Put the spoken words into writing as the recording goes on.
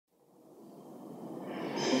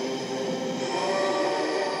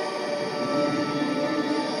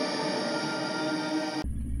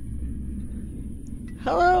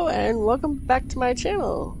and welcome back to my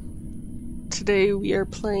channel. Today we are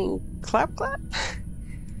playing Clap Clap.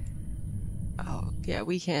 Oh, yeah,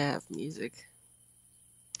 we can't have music.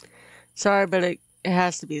 Sorry, but it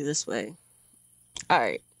has to be this way.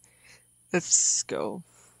 Alright, let's go.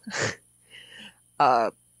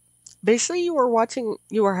 Basically you were watching,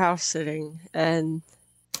 you were house sitting, and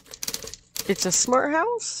it's a smart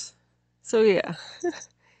house? So yeah.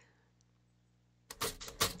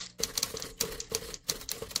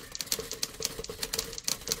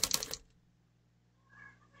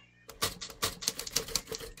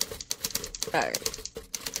 Alright.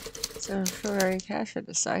 So for our cash, I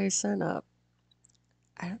decided to sign up.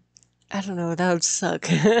 I don't know, that would suck.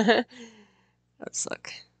 That would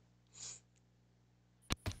suck.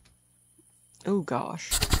 Oh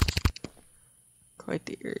gosh. Quite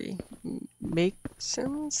the eerie.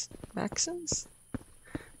 Maxons?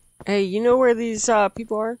 Hey, you know where these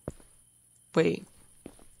people are? Wait.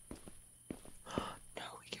 No,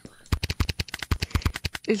 we can run.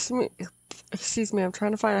 Excuse me, I'm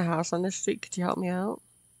trying to find a house on this street. Could you help me out?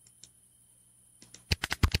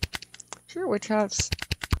 Sure, which house?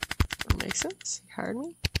 Makes sense. You hired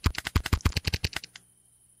me?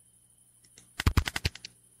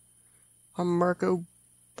 I'm Marco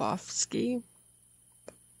Bofsky.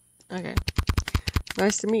 Okay.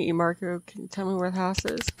 Nice to meet you, Marco. Can you tell me where the house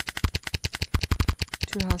is?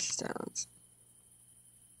 2 houses down.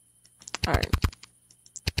 Alright.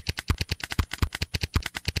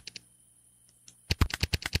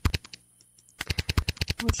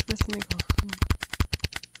 What's with me?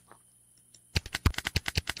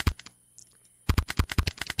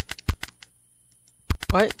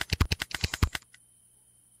 What?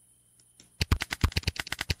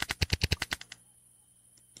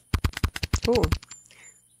 Cool.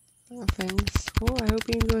 Oh, thanks. Cool. I hope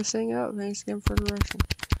you enjoy staying out. Thanks again for the direction.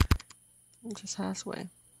 I'm just halfway.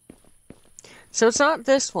 So it's not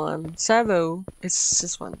this one. Savo. It's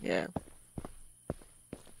this one. Yeah.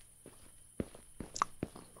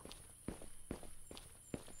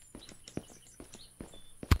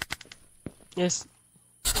 Yes.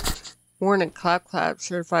 Warning, Clap Clap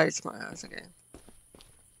certified smart house. Okay.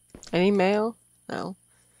 Any mail? No.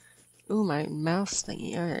 Ooh, my mouse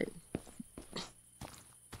thingy. Alright.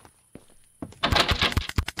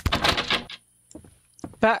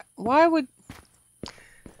 Why would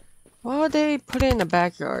they put it in the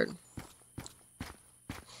backyard?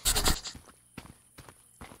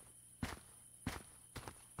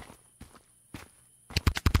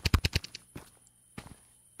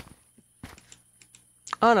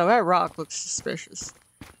 Oh no, that rock looks suspicious.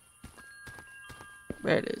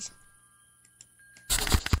 There it is.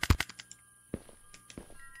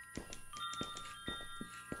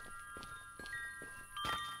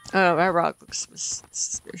 Oh, that rock looks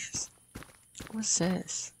suspicious. What's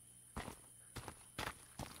this?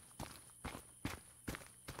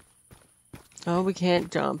 Oh, we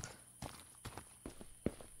can't jump.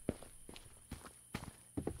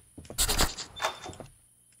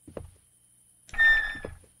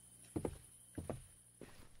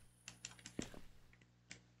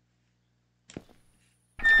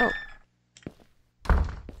 Oh.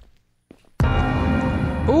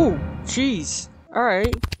 Oh, jeez.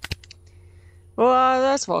 Alright. Well,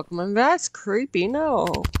 that's welcome. And that's creepy. No.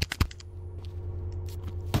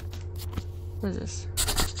 What is this?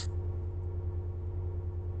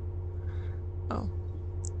 Oh.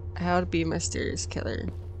 How to be a mysterious killer.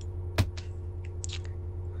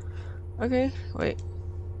 Okay, wait.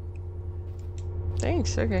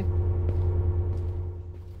 Thanks, okay.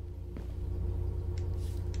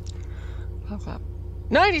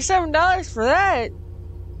 $97 for that?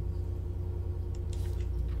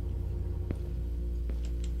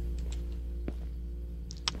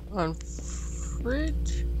 On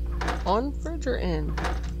fridge or in?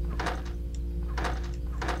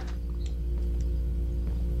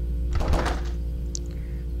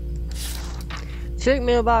 Check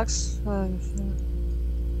mailbox.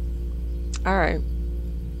 Alright.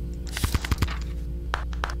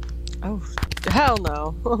 Oh, hell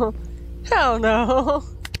no. Hell no.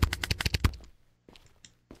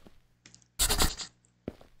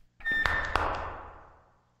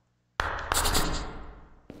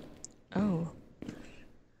 Oh.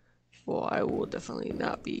 Well, I will definitely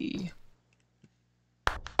not be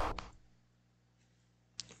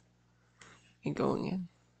going in.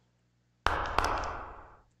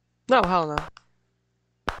 No, hell no.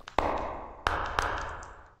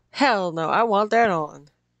 Hell no, I want that on.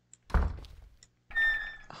 Oh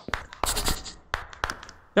my God.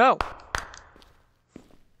 No.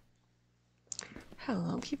 Hell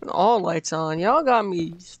no, I'm keeping all lights on. Y'all got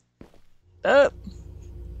me up.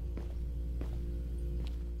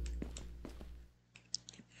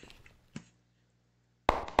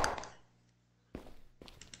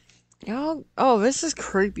 Y'all, oh, this is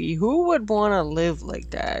creepy. Who would want to live like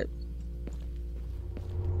that?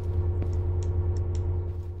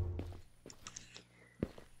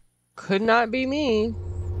 Could not be me.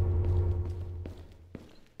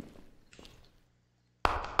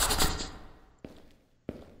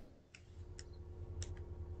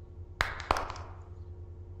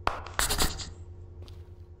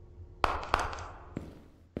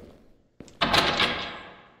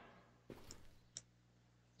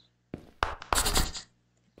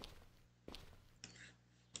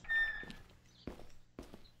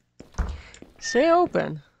 Stay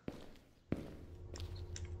open.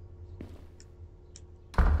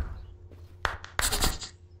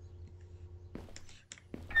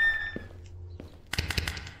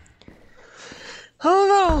 Oh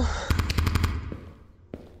no!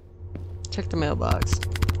 Check the mailbox.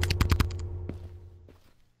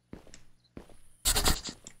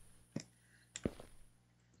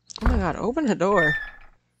 Oh my god, open the door.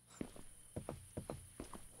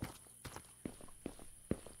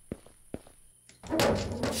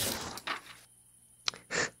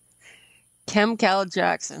 Cal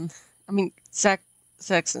Jackson. I mean,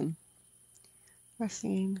 Sexton.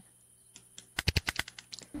 Racine.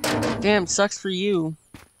 Damn, sucks for you.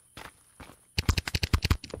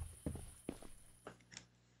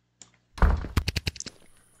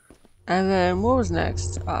 And then, what was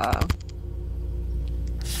next? What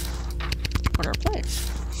our play?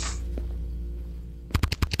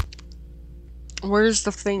 Where's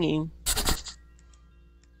the thingy?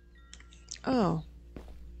 Oh.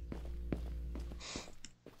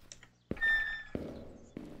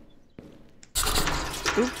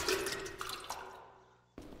 Oop.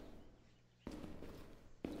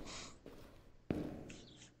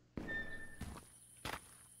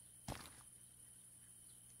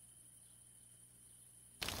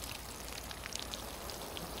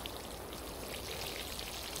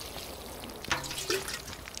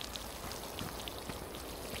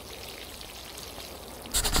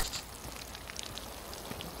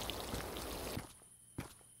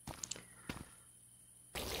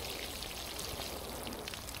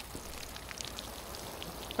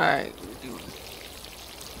 Alright, we're doing.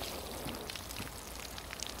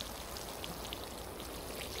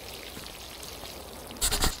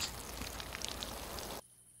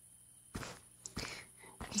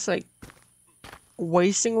 Just like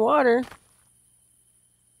wasting water.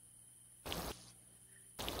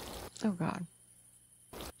 Oh god.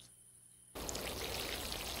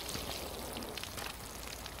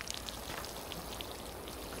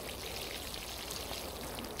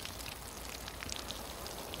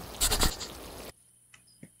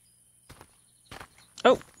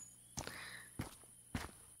 Oh.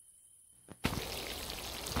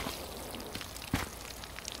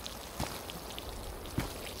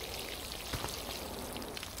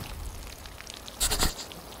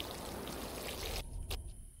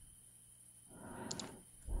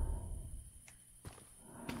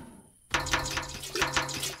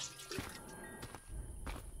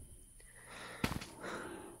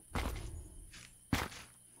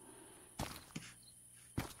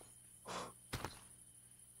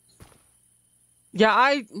 Yeah,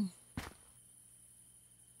 I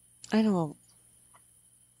know.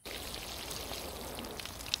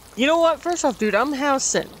 You know what? First off, dude, I'm house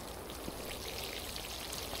sitting.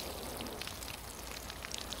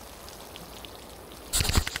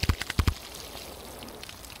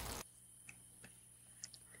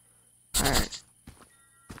 Alright.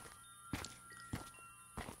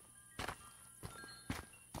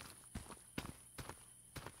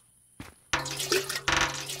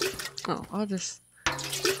 Oh, I'll just...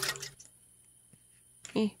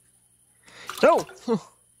 No!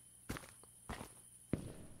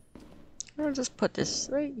 I'll just put this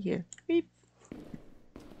right here. Beep.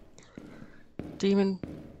 Demon,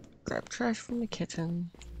 grab trash from the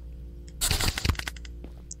kitchen.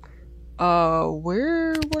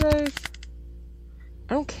 Where would I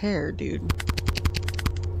don't care, dude.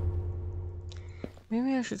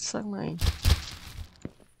 Maybe I should suck my...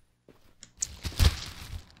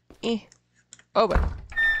 Open.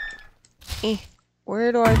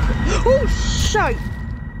 Where do I put... Oh, shite!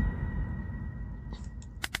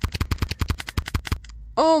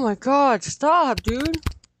 Oh my god, stop, dude!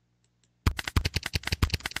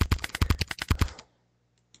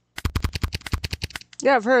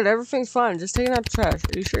 Yeah, I've heard. Everything's fine. Just taking out the trash.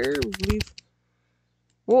 Are you sure? Leave.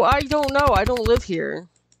 Well, I don't know. I don't live here.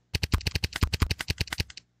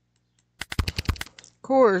 Of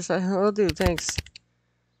course. I will do. Thanks.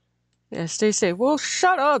 Yeah, stay safe. Well,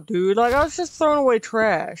 shut up, dude. Like, I was just throwing away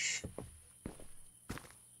trash.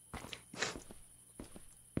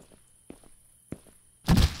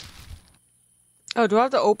 Oh, do I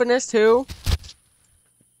have to open this too?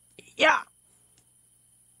 Yeah.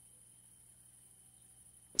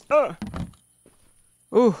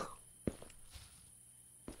 Ooh.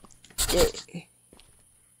 Yeah.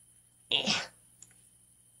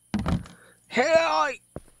 Hey.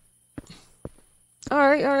 All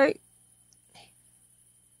right. All right.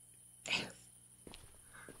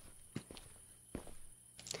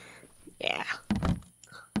 Yeah.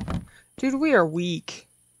 Dude, we are weak.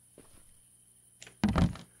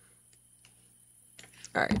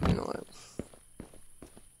 All right. You know what?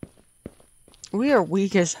 We are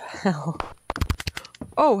weak as hell.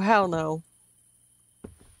 Oh, hell no.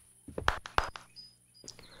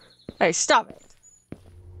 Hey, stop it.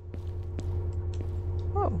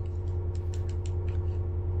 Oh.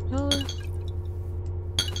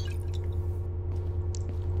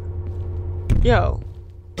 Yo.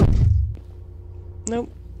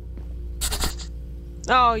 Nope.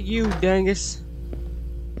 Oh, you dangus.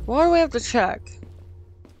 Why do we have to check?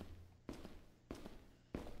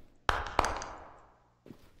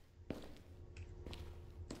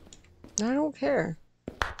 I don't care.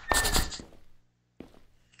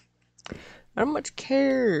 I don't much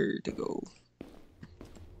care to go.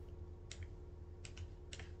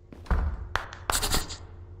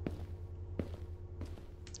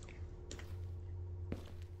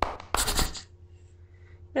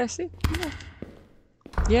 Yeah, see?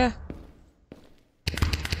 Yeah.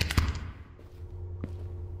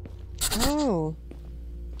 Oh.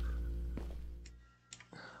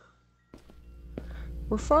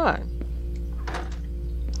 We're fine.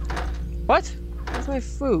 What? Where's my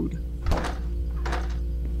food?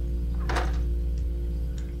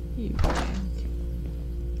 You dang.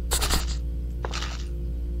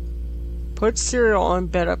 Put cereal on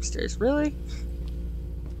bed upstairs. Really?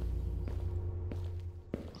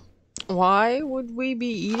 Why would we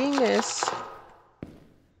be eating this?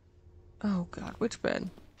 Oh god, which bed?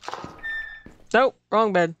 Nope,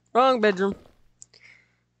 wrong bed. Wrong bedroom.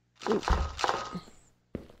 Ooh.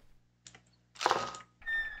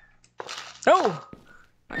 Oh!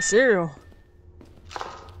 My cereal.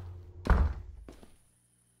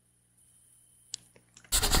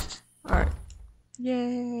 Alright.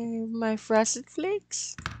 Yay, my Frosted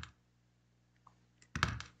Flakes.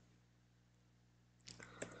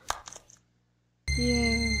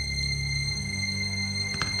 Yay.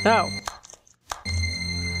 Oh.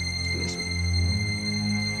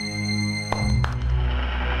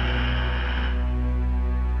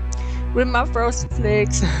 With my Frosted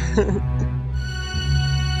Flakes.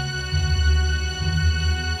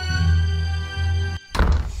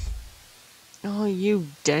 Oh, you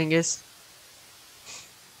dangus.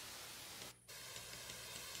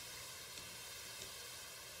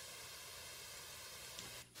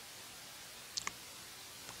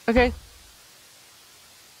 Okay.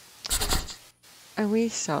 And we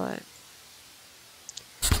saw it.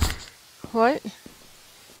 What?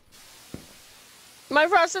 My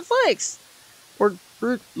Frosted Flakes! Or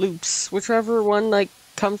Fruit Loops, whichever one, like,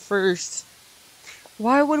 comes first.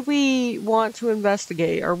 Why would we want to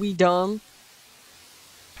investigate? Are we dumb?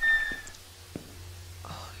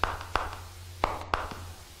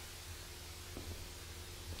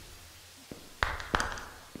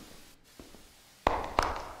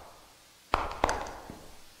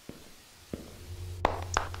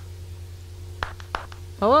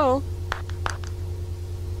 Hello?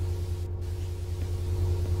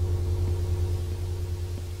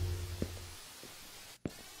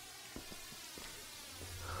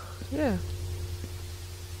 Yeah.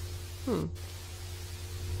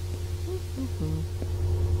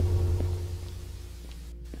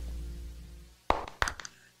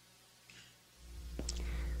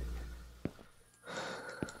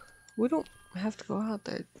 We don't have to go out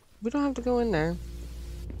there. We don't have to go in there.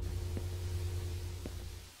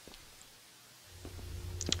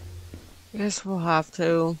 I guess we'll have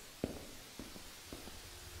to.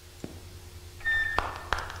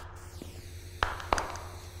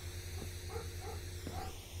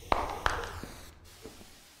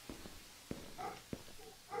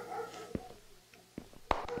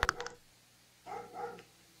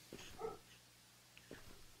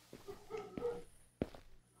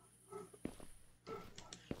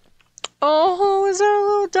 Oh, is that a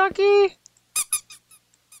little ducky?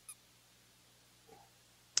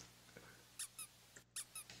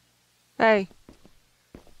 Hey.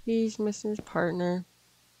 He's missing his partner.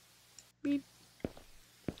 Beep.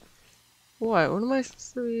 What? What am I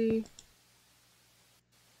supposed to be?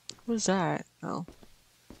 What was that? Oh.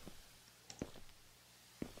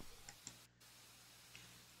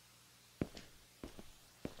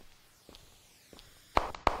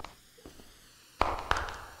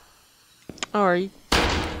 Oh, are you?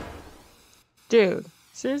 Dude,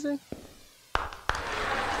 seriously?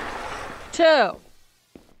 Chill.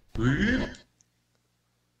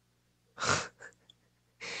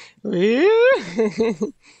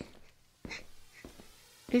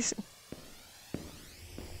 He's...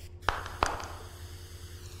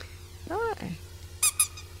 Hi.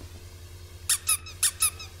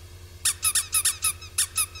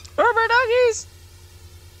 Rubber duckies!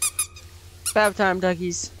 Bath time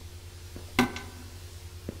duckies.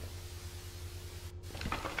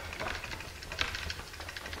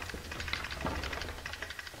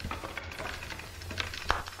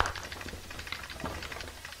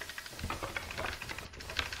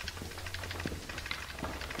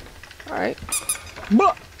 Alright.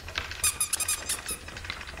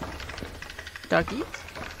 Duckies?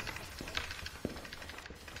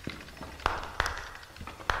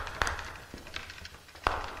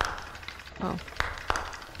 Oh.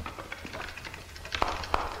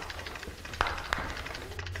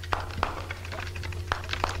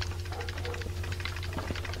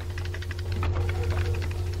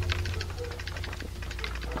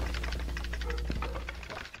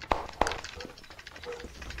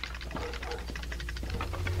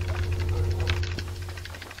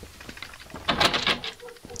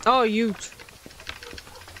 Oh, you.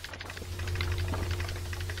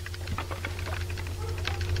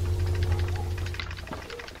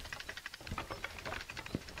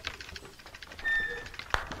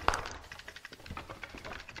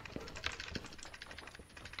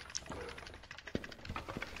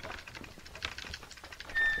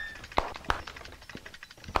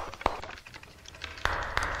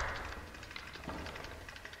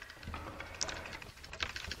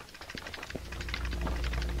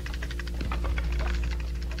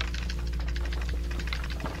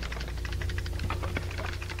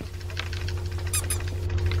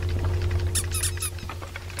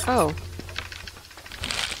 Oh.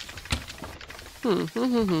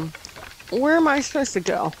 Where am I supposed to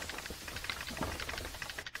go?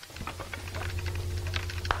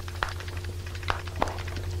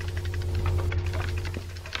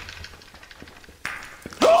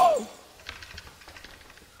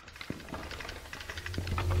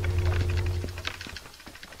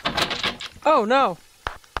 Oh no.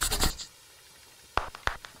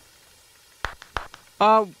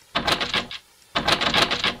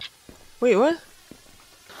 Wait, what?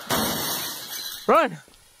 Run!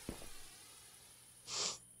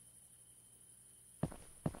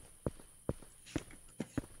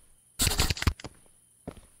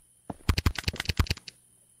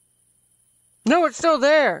 No, it's still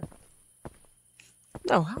there!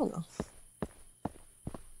 No, hell no.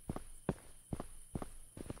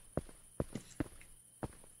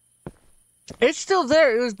 It's still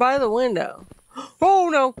there. It was by the window. Oh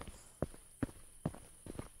no!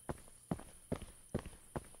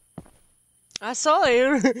 I saw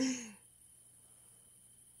it.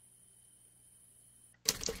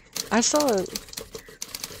 I saw it.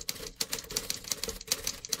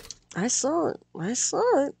 I saw it. I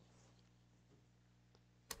saw it.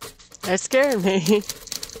 That scared me.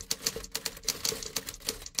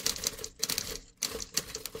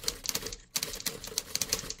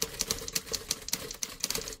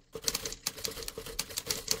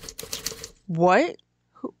 What?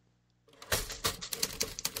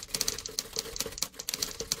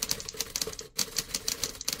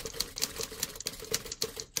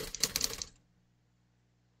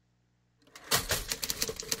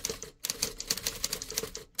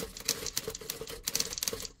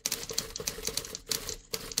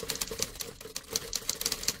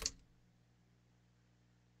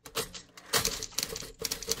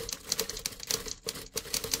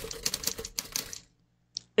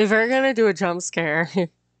 If we're gonna do a jump scare,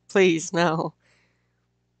 please, no.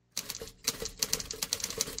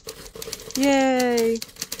 Yay!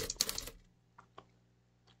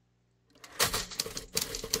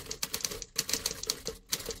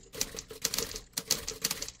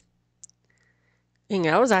 Dang,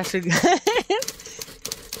 that was actually good.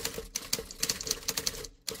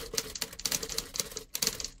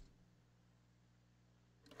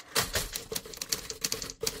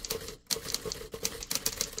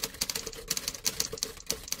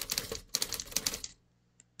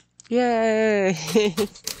 Yay!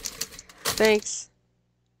 Thanks.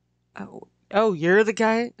 Oh, you're the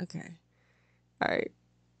guy? Okay. Alright.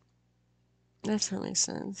 That makes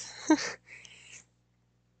sense.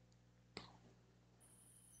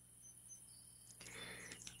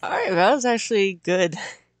 Alright, that was actually good.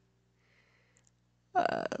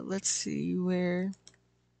 Let's see where...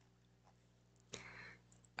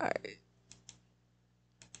 Alright.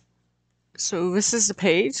 So this is the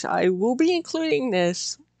page. I will be including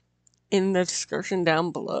this in the description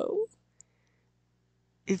down below.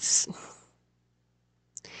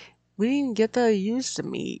 We didn't get to use the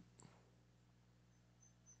meat.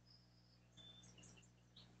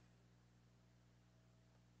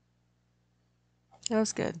 That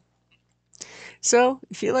was good. So,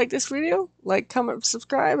 if you like this video, like, comment,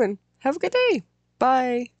 subscribe, and have a good day.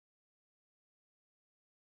 Bye.